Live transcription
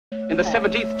In the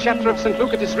 17th chapter of St.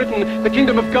 Luke it is written, the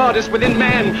kingdom of God is within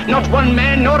man, not one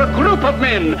man nor a group of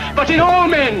men, but in all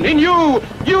men, in you.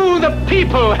 You, the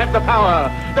people, have the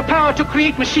power to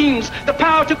create machines, the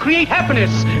power to create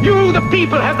happiness. You, the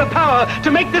people, have the power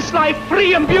to make this life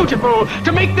free and beautiful,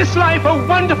 to make this life a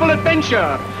wonderful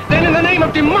adventure. Then in the name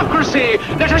of democracy,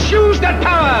 let us use that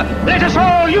power. Let us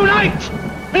all unite.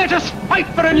 Let us fight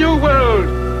for a new world,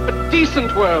 a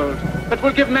decent world, that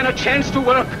will give men a chance to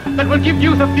work, that will give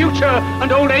youth a future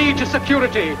and old age a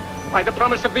security. By the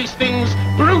promise of these things,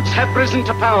 brutes have risen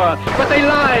to power, but they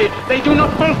lie. They do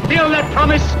not fulfill that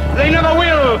promise. They never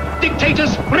will.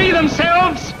 Dictators free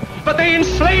themselves, but they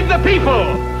enslave the people.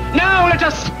 Now let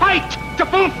us fight to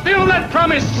fulfill that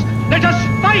promise. Let us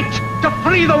fight to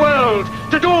free the world,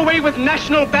 to do away with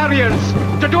national barriers,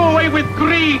 to do away with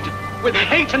greed, with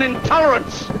hate and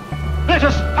intolerance. Let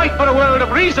us fight for a world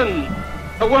of reason,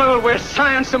 a world where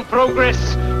science and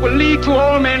progress will lead to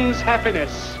all men's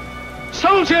happiness.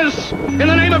 Soldiers, in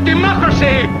the name of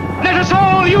democracy, let us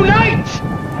all unite!